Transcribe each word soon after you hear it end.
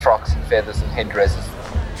feathers and headdresses.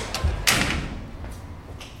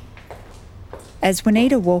 As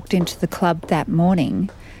Juanita walked into the club that morning,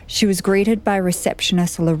 she was greeted by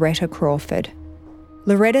receptionist Loretta Crawford.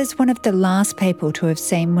 Loretta's one of the last people to have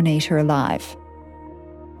seen Juanita alive.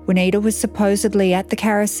 Juanita was supposedly at the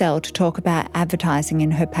carousel to talk about advertising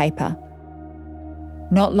in her paper.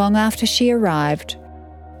 Not long after she arrived,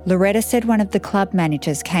 Loretta said one of the club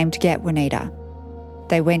managers came to get Juanita.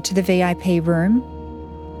 They went to the VIP room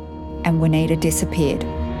and Juanita disappeared.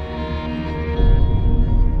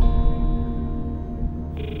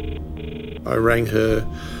 I rang her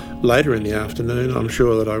later in the afternoon. I'm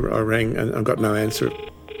sure that I rang and I got no answer.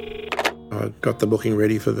 I got the booking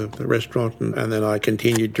ready for the restaurant and then I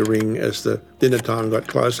continued to ring as the dinner time got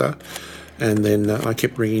closer. And then I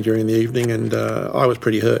kept ringing during the evening and I was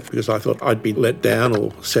pretty hurt because I thought I'd been let down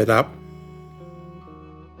or set up.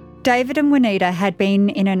 David and Juanita had been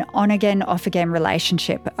in an on-again, off-again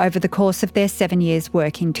relationship over the course of their 7 years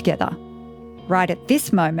working together. Right at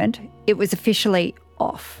this moment, it was officially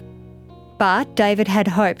off. But David had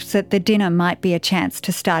hoped that the dinner might be a chance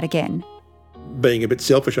to start again. Being a bit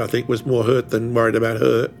selfish, I think, was more hurt than worried about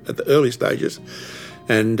her at the early stages.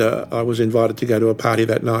 And I was invited to go to a party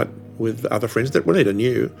that night with other friends that Juanita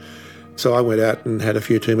knew. So I went out and had a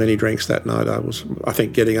few too many drinks that night. I was, I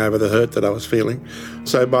think, getting over the hurt that I was feeling.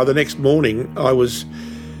 So by the next morning,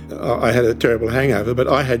 I had a terrible hangover, but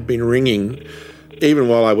I had been ringing, even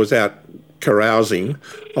while I was out carousing,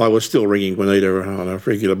 I was still ringing Juanita on a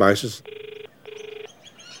regular basis.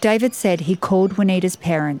 David said he called Juanita's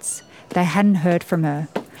parents. They hadn't heard from her,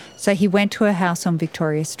 so he went to her house on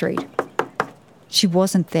Victoria Street. She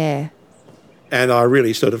wasn't there. And I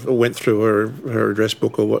really sort of went through her address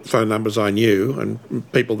book or what phone numbers I knew and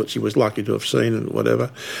people that she was likely to have seen and whatever.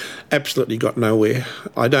 Absolutely got nowhere.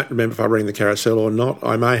 I don't remember if I rang the carousel or not.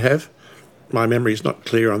 I may have. My memory's not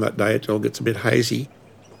clear on that day. It all gets a bit hazy.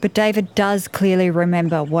 But David does clearly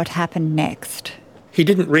remember what happened next. He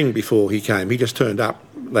didn't ring before he came. He just turned up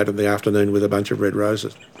late in the afternoon with a bunch of red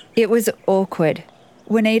roses. It was awkward.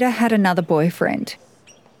 Juanita had another boyfriend.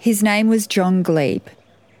 His name was John Glebe.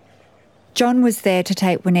 John was there to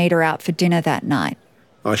take Juanita out for dinner that night.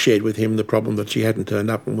 I shared with him the problem that she hadn't turned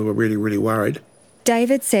up and we were really, really worried.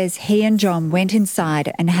 David says he and John went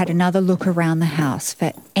inside and had another look around the house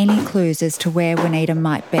for any clues as to where Juanita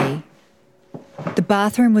might be. The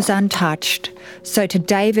bathroom was untouched, so to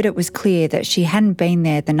David it was clear that she hadn't been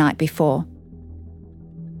there the night before.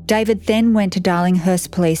 David then went to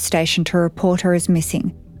Darlinghurst Police Station to report her as missing,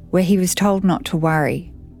 where he was told not to worry.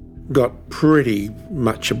 Got pretty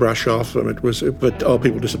much a brush off. But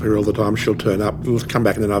people disappear all the time. She'll turn up. We'll come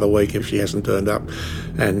back in another week if she hasn't turned up.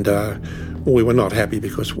 And we were not happy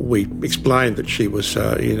because we explained that she was,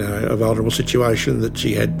 a vulnerable situation, that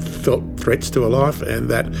she had felt threats to her life and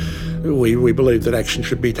that we believed that action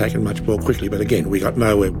should be taken much more quickly. But again, we got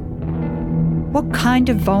nowhere. What kind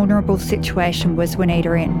of vulnerable situation was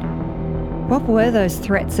Juanita in? What were those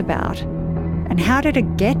threats about? And how did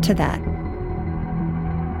it get to that?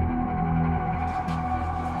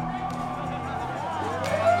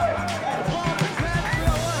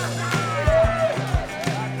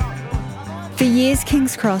 For years,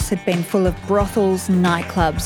 King's Cross had been full of brothels, nightclubs